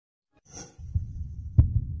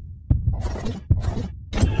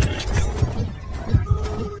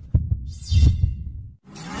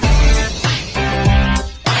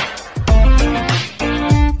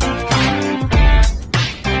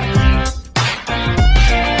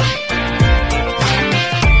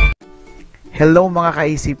Hello mga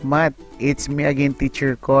ka-Isip Math! It's me again,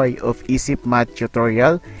 Teacher Koy of Isip Math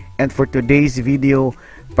Tutorial. And for today's video,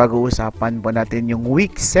 pag-uusapan po natin yung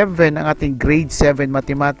Week 7 ng ating Grade 7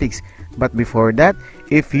 Mathematics. But before that,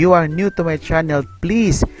 if you are new to my channel,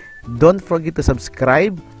 please don't forget to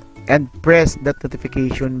subscribe and press that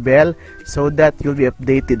notification bell so that you'll be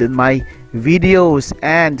updated on my videos.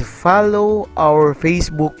 And follow our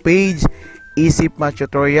Facebook page, Isip Math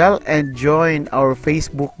Tutorial, and join our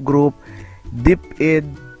Facebook group, DepEd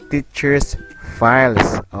Teachers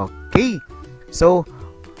Files. Okay, so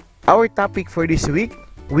our topic for this week,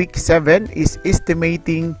 week 7, is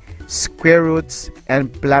estimating square roots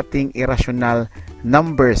and plotting irrational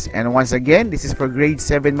numbers. And once again, this is for grade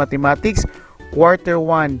 7 mathematics, quarter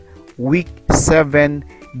 1, week 7,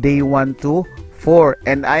 day 1 to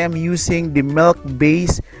 4. And I am using the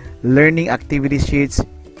milk-based learning activity sheets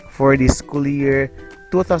for the school year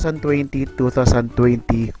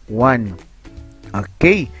 2020-2021.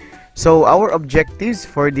 Okay, so our objectives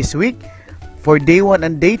for this week, for day 1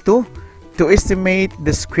 and day 2, to estimate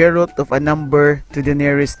the square root of a number to the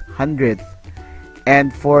nearest hundredth.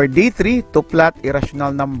 And for day 3, to plot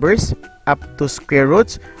irrational numbers up to square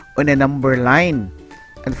roots on a number line.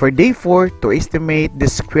 And for day 4, to estimate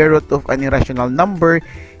the square root of an irrational number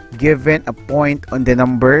given a point on the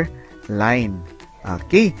number line.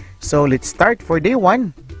 Okay, so let's start for day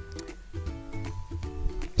 1.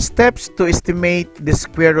 Steps to estimate the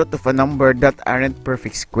square root of a number that aren't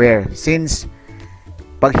perfect square. Since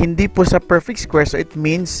pag hindi po sa perfect square, so it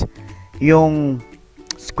means yung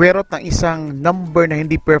square root ng isang number na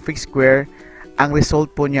hindi perfect square, ang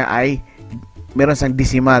result po niya ay meron sang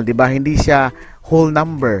decimal, di ba? Hindi siya whole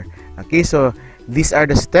number. Okay, so these are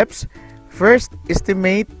the steps. First,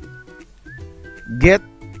 estimate. Get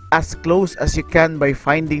as close as you can by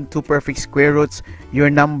finding two perfect square roots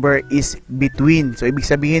your number is between. So ibig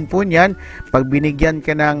sabihin po niyan, pag binigyan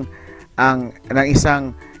ka ng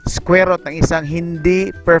isang square root ng isang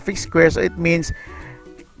hindi perfect square, so it means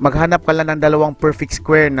maghanap ka lang ng dalawang perfect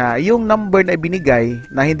square na yung number na ibinigay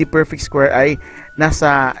na hindi perfect square ay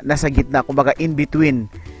nasa gitna, kumbaga in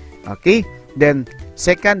between. Okay? Then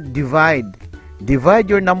second, divide.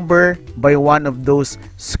 Divide your number by one of those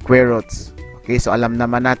square roots. Okay, so alam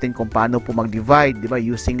naman natin kung paano po mag-divide, di ba?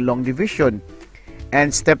 Using long division.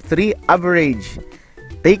 And step 3, average.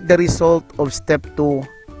 Take the result of step 2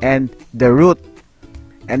 and the root.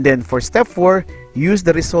 And then for step 4, use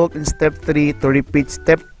the result in step 3 to repeat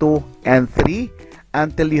step 2 and 3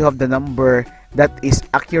 until you have the number that is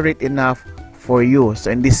accurate enough for you.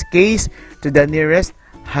 So in this case, to the nearest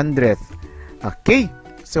hundredth. Okay,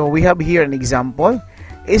 so we have here an example.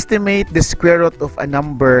 Estimate the square root of a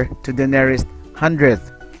number to the nearest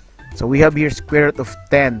hundredth. So we have here square root of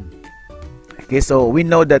 10. Okay, so we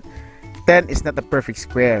know that 10 is not a perfect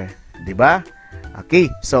square, diba? Okay,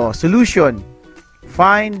 so solution.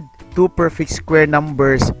 Find two perfect square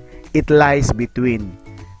numbers it lies between.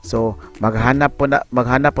 So maghanap po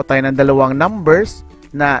tayo ng dalawang numbers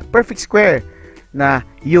na perfect square na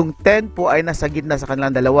yung 10 po ay nasa gitna sa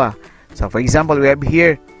kanilang dalawa. So for example, we have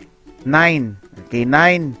here 9. Okay,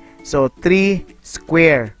 9. So 3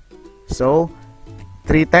 square. So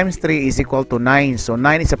 3 times 3 is equal to 9. So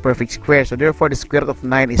 9 is a perfect square. So therefore the square root of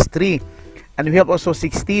 9 is 3. And we have also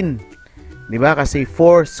 16. Diba? Kasi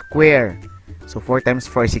 4 square. So 4 times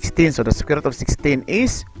 4 is 16. So the square root of 16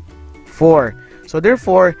 is 4. So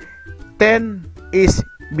therefore 10 is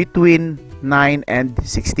between 9 and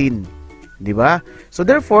 16. Diba? So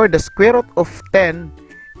therefore the square root of 10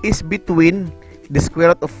 is between the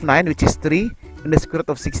square root of 9, which is 3, and the square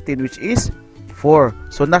root of 16, which is 4.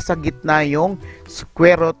 So nasa gitna yung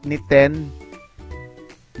square root ni 10,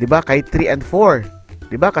 diba, kay 3 and 4.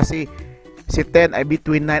 Diba? Kasi si 10 ay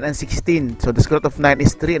between 9 and 16. So the square root of 9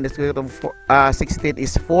 is 3 and the square root of 16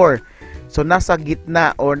 is 4. So nasa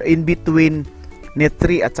gitna or in between ni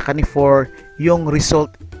 3 at saka ni 4 yung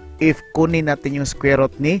result if kunin natin yung square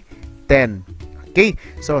root ni 10. Okay?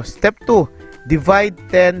 So step 2, divide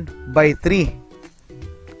 10 by 3.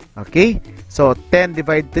 Okay? So 10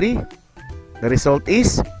 divide 3, the result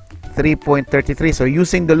is 3.33. So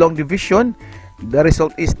using the long division, the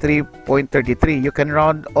result is 3.33. You can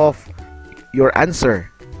round off your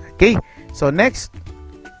answer. Okay? So next,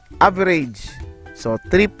 average. So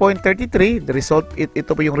 3.33, the result,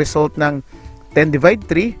 ito po yung result ng 10 divide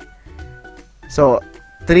 3. So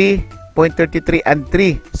 3.33 and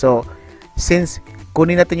 3. So since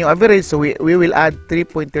kunin natin yung average, so we will add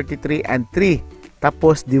 3.33 and 3.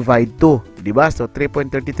 Tapos divide 2, diba? So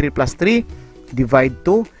 3.33 plus 3 divide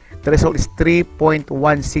 2, the result is 3.1667.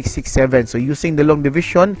 So using the long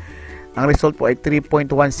division, ang result po ay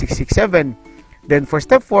 3.1667. Then for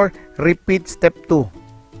step 4, repeat step 2.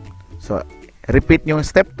 So, repeat yung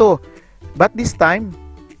step 2. But this time,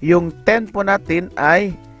 yung 10 po natin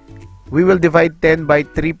ay we will divide 10 by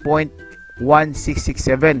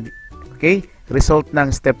 3.1667. Okay? Result ng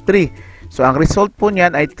step 3. So, ang result po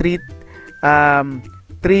niyan ay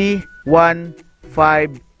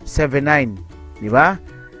 31579. Di ba?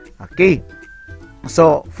 Okay.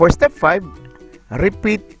 So, for step 5,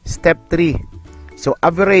 repeat step 3. So,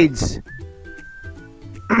 average.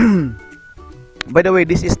 By the way,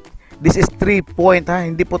 this is 3 point, ha?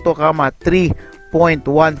 Hindi po to kama.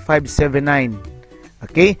 3.1579.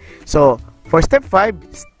 Okay? So, for step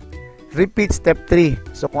 5, repeat step 3.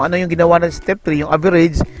 So, kung ano yung ginawa natin step 3, yung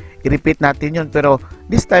average, i-repeat natin yun. Pero,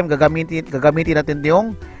 this time, gagamitin natin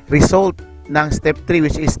yung result ng step 3,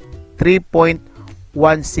 which is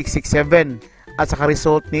 3.1667. At saka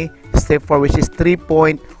result ni step 4, which is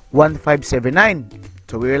 3.1579.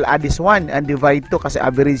 So, we will add this one and divide 2 kasi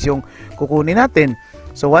average yung kukunin natin.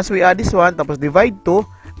 So, once we add this one, tapos divide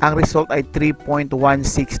 2, ang result ay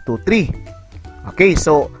 3.1623. Okay,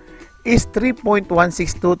 so, is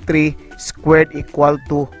 3.1623 squared equal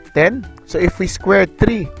to 10? So, if we square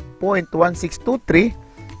 3.1623,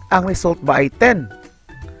 ang result ba ay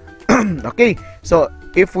 10? Okay, so,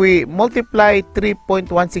 if we multiply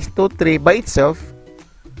 3.1623 by itself,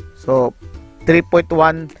 so,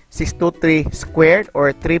 3.1623 squared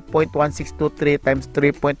or 3.1623 times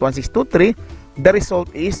 3.1623, the result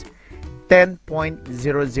is 10.001.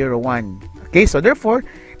 Okay, so therefore,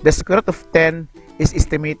 the square root of 10 is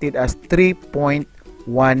estimated as 3.16.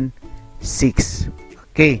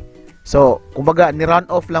 Okay, so kumbaga ni-round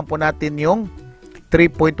off lang po natin yung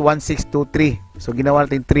 3.1623. So ginawa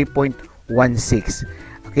natin 3.16.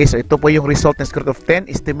 Okay, so ito po yung result ng square root of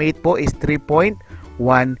 10. Estimate po is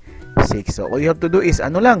 3.16. So all you have to do is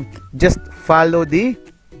just follow the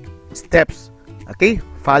steps. Okay,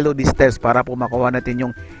 follow the steps para po makuha natin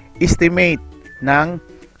yung estimate ng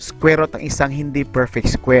square root ng isang hindi perfect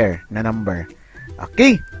square na number.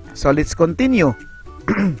 Okay, so let's continue.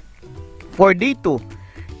 For D2,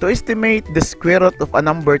 to estimate the square root of a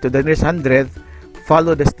number to the nearest hundredth,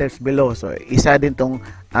 follow the steps below. So isa din tong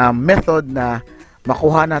method na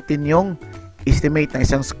makuha natin yung estimate ng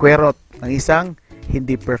isang square root ng isang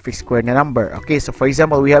hindi perfect square na number. Okay, so for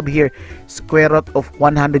example, we have here square root of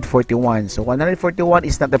 141. So 141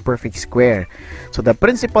 is not a perfect square. So the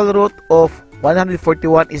principal root of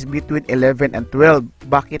 141 is between 11 and 12.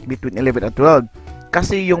 Bakit between 11 and 12?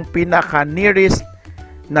 Kasi yung pinaka nearest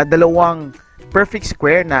na dalawang perfect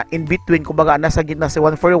square na in between, kumbaga nasa gitna sa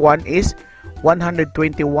 141 is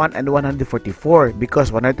 121 and 144,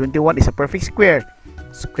 because 121 is a perfect square.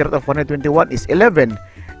 Square root of 121 is 11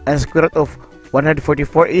 and square root of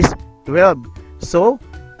 144 is 12. So,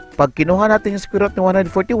 pag kinuha natin yung square root ng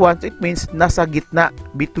 141, so it means nasa gitna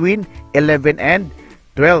between 11 and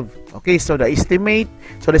 12. Okay, so the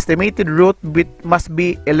estimated root must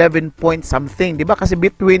be 11 point something, di ba? Kasi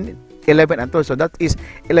between 11 and 12, so that is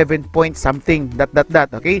 11 point something, that.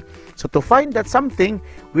 Okay, so to find that something,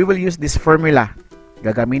 we will use this formula.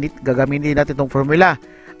 Gagamitin natin itong formula.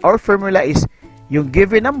 Our formula is yung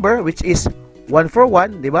given number, which is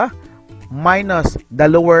 141, di ba? Minus the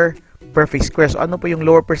lower perfect square. So ano po yung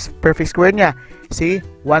lower perfect square niya? Si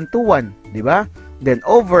 121, di ba? Then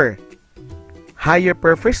over higher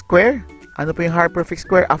perfect square. Ano po yung higher perfect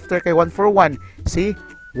square after kay 141? Si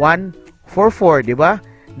 144, di ba?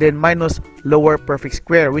 Then minus lower perfect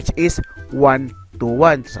square, which is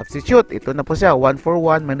 121. Substitute, ito na po siya,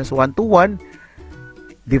 141 minus 121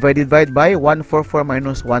 divided by 144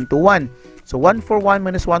 minus 121. So 141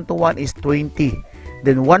 minus 121 is 20.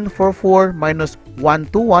 Then 144 minus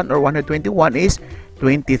 121 or 121 is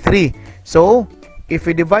 23. So if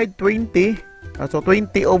we divide 20, so 20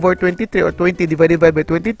 over 23 or 20 divided by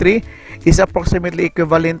 23 is approximately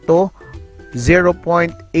equivalent to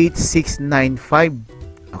 0.8695.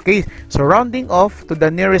 Okay, so rounding off to the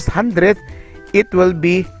nearest hundredth, it will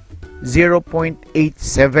be 0.87.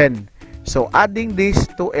 So adding this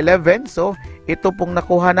to 11, so ito pong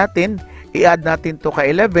nakuha natin, i-add natin to ka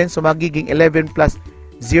 11, so magiging 11 plus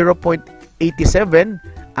 0.87,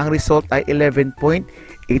 ang result ay 11.87.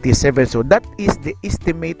 So that is the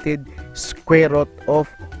estimated square root of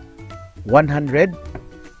 141.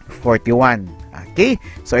 Okay,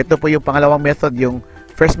 so ito po yung pangalawang method. Yung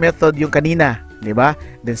first method yung kanina, di ba?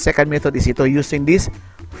 Then second method is ito using this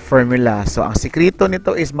formula. So ang sikreto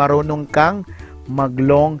nito is marunong kang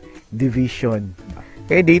mag-long division.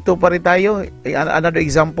 Okay, dito pa rin tayo. Another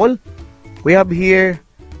example, we have here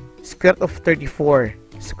square root of 34.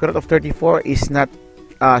 Square root of 34 is not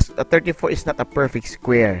 34 is not a perfect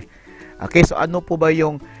square. Okay, so ano po ba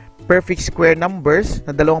yung perfect square numbers,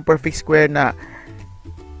 na dalawang perfect square na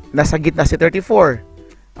nasa gitna si 34.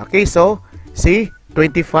 Okay, so si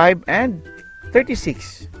 25 and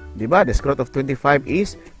 36. Diba? The square root of 25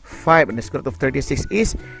 is 5 and the square root of 36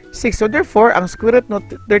 is 6. So therefore, ang square root of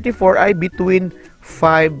 34 ay between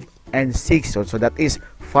 5 and 6. So that is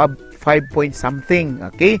 5 point something.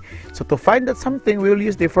 Okay? So to find that something, we will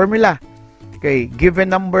use the formula. Okay,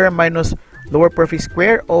 given number minus lower perfect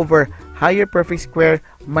square over higher perfect square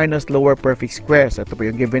minus lower perfect square. So ito po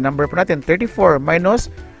yung given number po natin, 34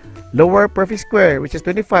 minus lower perfect square, which is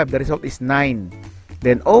 25. The result is 9.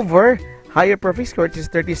 Then over higher perfect square, which is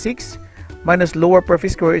 36, minus lower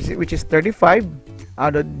perfect square, which is 35.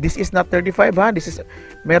 This is not 35, ha? This is,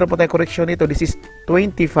 meron po tayong correction nito. This is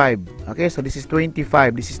 25. Okay, so this is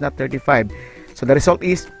 25. This is not 35. So the result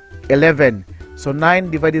is 11. So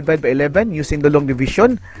 9 divided by 11 using the long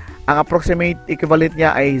division. Ang approximate equivalent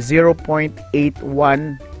niya ay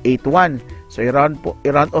 0.8181. So i-round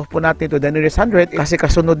off po natin to the nearest 100 kasi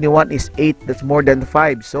kasunod ni 1 is 8. That's more than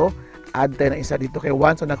 5. So add tayo ng isa dito kay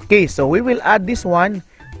 1. So, okay, so we will add this one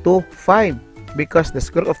to 5 because the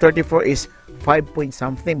square root of 34 is 5 point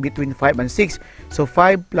something between 5 and 6. So,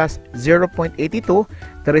 5 plus 0.82,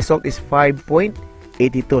 the result is 5.82.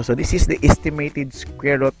 So, this is the estimated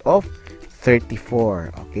square root of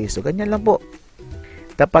 34. Okay, so ganyan lang po.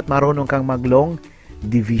 Dapat marunong kang mag-long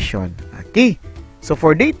division. Okay, so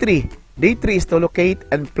for day 3 is to locate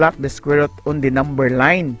and plot the square root on the number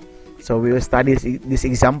line. So, we will study this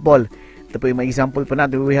example. Ito po yung example po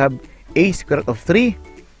natin. We have A square root of 3,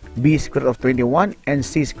 B square root of 21, and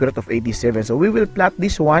C square root of 87. So, we will plot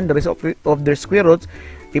this one, the result of their square roots,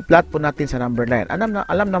 i-plot po natin sa number line. Alam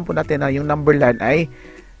na po natin na yung number line ay,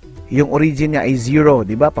 yung origin niya ay 0,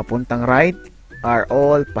 di ba? Papuntang right are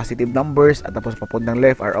all positive numbers, at tapos papuntang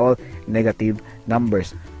left are all negative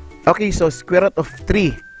numbers. Okay, so square root of 3.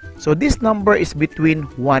 So, this number is between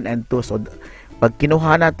 1 and 2. So, pag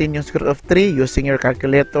kinuha natin yung square root of 3 using your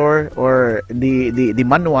calculator or the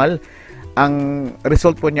manual, ang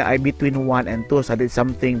result po niya ay between 1 and 2. So, that is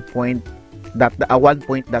something point dot, 1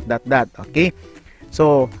 point dot dot dot. Okay?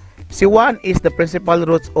 So, si 1 is the principal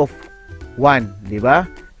roots of 1. Diba?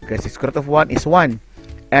 Kasi square root of 1 is 1.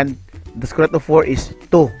 And the square root of 4 is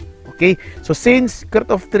 2. Okay? So, since square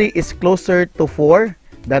root of 3 is closer to 4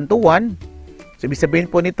 than to 1, so, ibig sabihin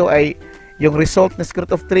po nito ay yung result na square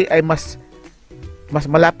root of 3 ay mas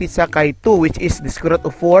malapit sa kay 2, which is the square root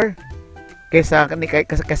of 4 kaysa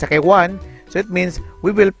kay 1. So it means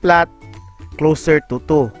we will plot closer to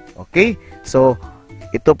 2. Okay? So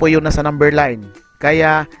ito po yung nasa number line.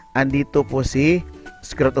 Kaya andito po si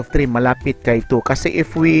square root of 3 malapit kay 2. Kasi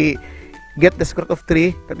if we get the square root of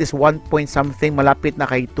 3, that is 1 point something, malapit na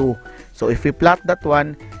kay 2. So if we plot that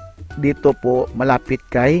one, dito po malapit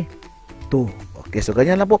kay 2. Okay? So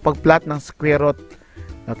ganyan lang po pag-plot ng square root,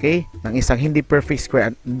 okay, ng isang hindi perfect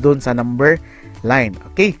square doon sa number line.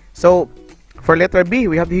 Okay, so for letter B,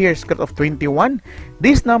 we have here square root of 21.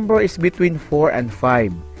 This number is between 4 and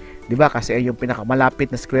 5. Diba? Kasi yung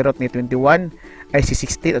pinakamalapit na square root ni 21 ay si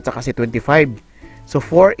 16 at saka si 25. So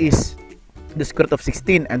 4 is the square root of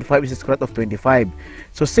 16 and 5 is the square root of 25.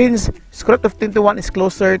 So since square root of 21 is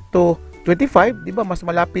closer to 25, diba? Mas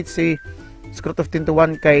malapit si square root of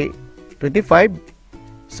 21 kay 25.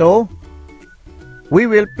 So we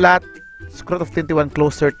will plot square root of 21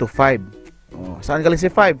 closer to 5. Oh, saan galing si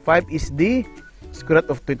 5? 5 is the square root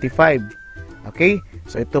of 25. Okay?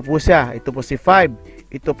 So, ito po siya. Ito po si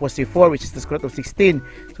 5. Ito po si 4, which is the square root of 16.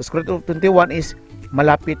 So, square root of 21 is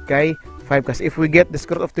malapit kay 5. Kasi if we get the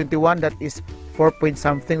square root of 21, that is 4 point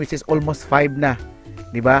something, which is almost 5 na.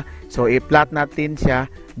 Diba? So, i-plot natin siya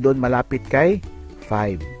doon malapit kay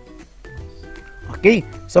 5. Okay?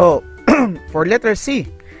 So, for letter C,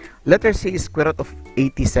 letter C is square root of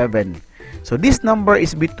 87. So, this number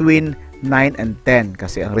is between 9 and 10.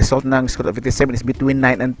 Kasi ang result ng square root of 87 is between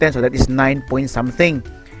 9 and 10. So, that is 9 point something.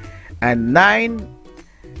 And 9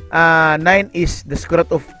 is the square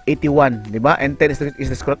root of 81. Diba? And 10 is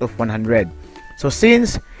the square root of 100. So,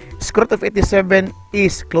 since square root of 87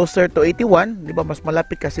 is closer to 81, diba? Mas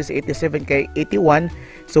malapit kasi sa 87 kay 81.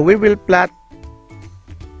 So, we will plot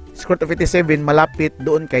square root of 87 malapit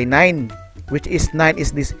doon kay 9. Which is 9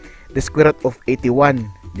 is the square root of 81,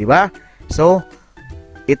 di ba? So,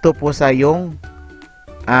 ito po sa yung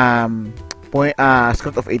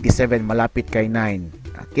square root of 87 malapit kay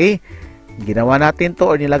 9. Okay? Ginawa natin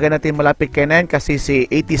to or nilagay natin malapit kay 9 kasi si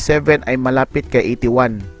 87 ay malapit kay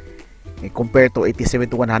 81. Compare to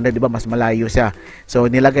 87 to 100, di ba? Mas malayo siya.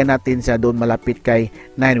 So, nilagay natin siya doon malapit kay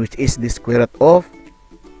 9, which is the square root of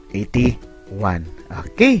 81.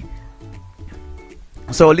 Okay?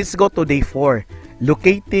 So, let's go to day 4.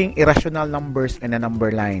 locating irrational numbers in a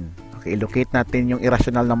number line. Okay, locate natin yung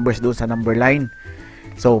irrational numbers doon sa number line.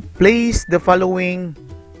 So, place the following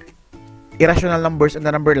irrational numbers in the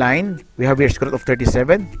number line. We have here square root of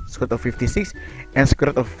 37, square root of 56, and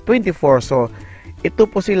square root of 24. So, ito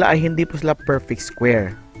po sila ay hindi po sila perfect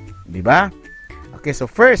square. Diba? Okay, so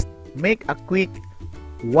first, make a quick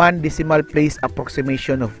 1 decimal place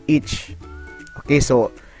approximation of each. Okay, so,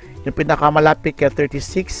 yung pinakamalapit kay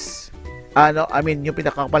 36, yung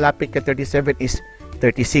pinakamalapit kay 37 is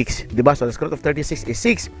 36. Diba? So, the square root of 36 is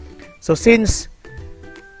 6. So, since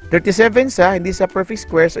 37 hindi sa perfect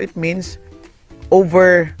square, so it means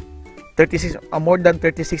over 36, more than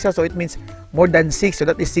 36, so it means more than 6, so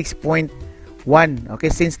that is 6.1.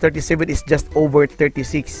 Okay, since 37 is just over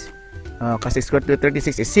 36, kasi square root of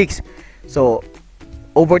 36 is 6, so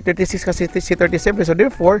over 36 kasi si 37, so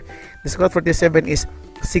therefore the square root of 37 is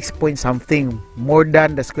 6 point something more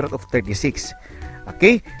than the square root of 36.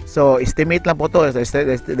 Okay, so estimate lang po to. So,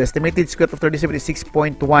 the estimated square root of 37 is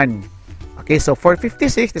 6.1. Okay, so for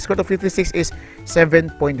 56, the square root of 56 is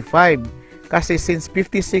 7.5. Kasi since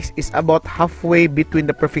 56 is about halfway between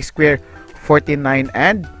the perfect square 49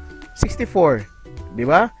 and 64.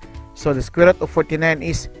 Diba? So the square root of 49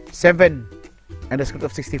 is 7. And the square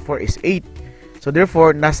root of 64 is 8. So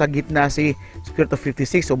therefore, nasa gitna si square root of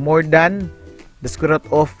 56. So more than the square root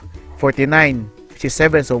of 49. Which is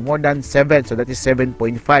 7. So more than 7. So that is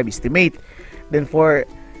 7.5 estimate. Then for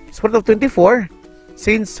square root of 24,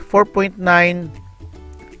 since 4.9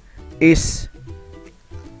 is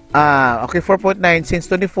 4.9, since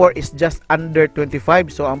 24 is just under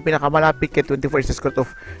 25, so ang pinakamalapit kay 24 is the square root of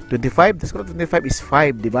 25. The square root of 25 is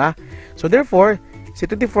 5, diba? So therefore, si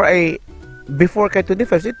 24 ay before kay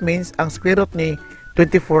 25, so it means ang square root ni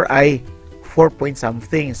 24 ay 4 point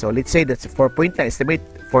something. So let's say that's 4.9, estimate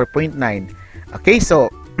 4.9. Okay, so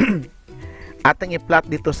ating i-plot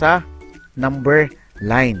dito sa number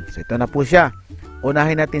line. So ito na po siya.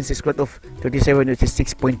 Unahin natin si square root of 37, which is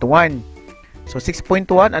 6.1. So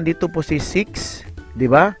 6.1, andito po si 6, di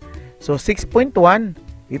ba? So 6.1,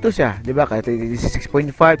 dito siya, di ba? Kaya ito si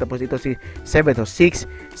 6.5, tapos ito si 7. So 6,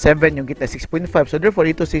 7, yung kita 6.5. So therefore,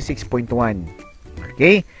 ito si 6.1.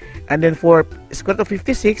 Okay? And then for square root of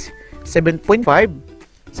 56, 7.5.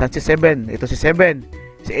 Saan si 7? Ito si 7.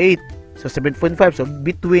 Si 8. So 7.5. So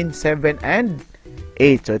between 7 and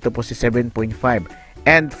 8. So ito po si 7.5.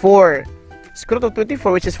 And for square root of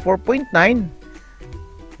 24, which is 4.9,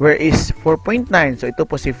 where is 4.9? So ito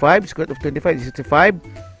po si 5, square root of 25 is 65.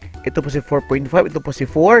 Ito po si 4.5, ito po si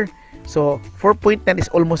 4. So 4.9 is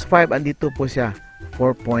almost 5, andito po siya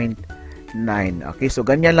 4.9. Okay, so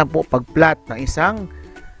ganyan lang po pag-plot ng isang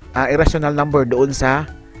irrational number doon sa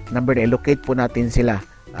number na i-locate po natin sila.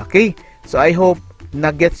 Okay, so I hope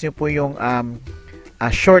na-gets nyo po yung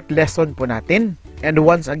short lesson po natin. And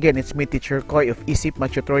once again, it's me, Teacher Koy of Isip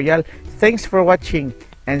Math Tutorial. Thanks for watching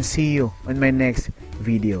and see you on my next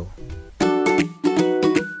video.